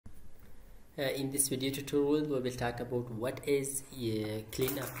In this video tutorial, we will talk about what is a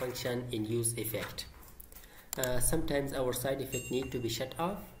cleanup function in useEffect. Sometimes our side effect need to be shut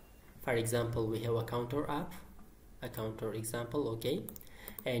off. For example, we have a counter app, a counter example, okay,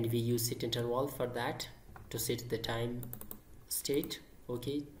 and we use set interval for that to set the time state,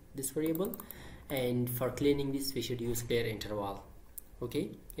 okay, this variable. And for cleaning this, we should use clear interval,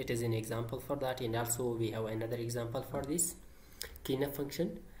 okay. It is an example for that, and also we have another example for this cleanup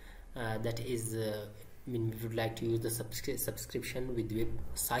function. That is when we would like to use the subscription with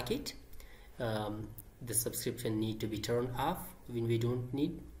WebSocket. The subscription need to be turned off when we don't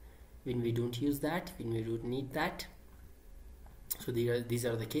need when we don't need that. So these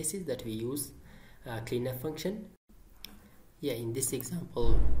are the cases that we use cleanup function. Yeah, in this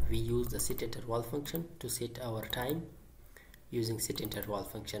example we use the set interval function to set our time using set interval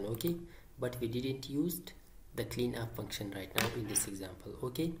function, okay, but we didn't use the cleanup function right now in this example,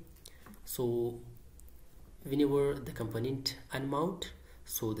 okay. So whenever the component unmount,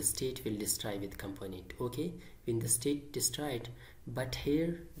 so the state will destroy with component, okay, when the state destroyed. But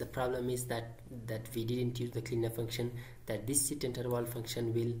here the problem is that we didn't use the cleanup function, that this set interval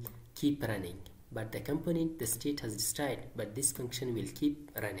function will keep running, but the component, the state has destroyed, but this function will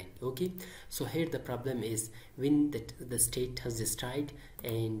keep running, okay. So here the problem is when the state has destroyed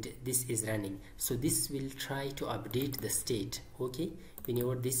and this is running, so this will try to update the state, okay.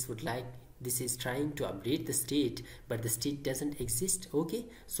 Whenever this is trying to update the state, but the state doesn't exist, okay.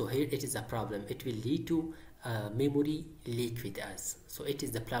 So here it is a problem. It will lead to memory leak with us. So it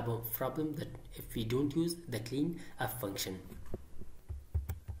is the problem that if we don't use the clean up function.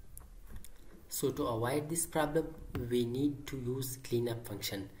 So to avoid this problem, we need to use cleanup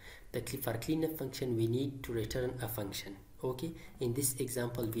function. For cleanup function, we need to return a function, okay. In this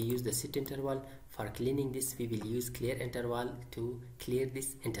example, we use the set interval. For cleaning this, we will use clear interval to clear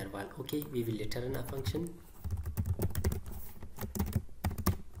this interval, okay. We will return a function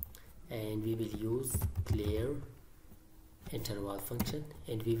and we will use clear interval function,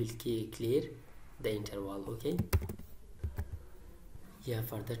 and we will clear the interval, okay. Yeah,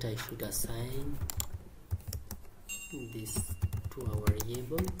 for that I should assign this to our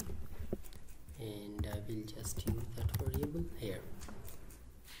variable, and I will just use that variable here.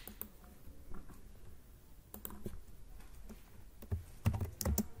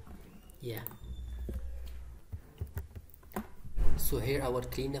 Yeah, so here our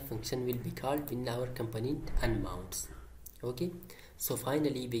cleanup function will be called when our component unmounts, okay. So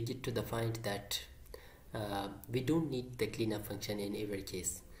finally we get to the point that we don't need the cleanup function in every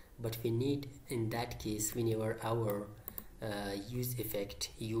case, but we need in that case whenever our useEffect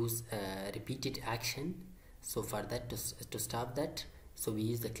use repeated action. So for that to stop that, so we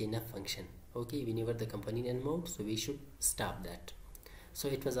use the cleanup function, okay. Whenever the component unmounts, so we should stop that. So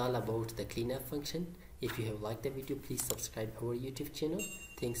it was all about the cleanup function. If you have liked the video, please subscribe our YouTube channel.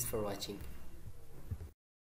 Thanks for watching.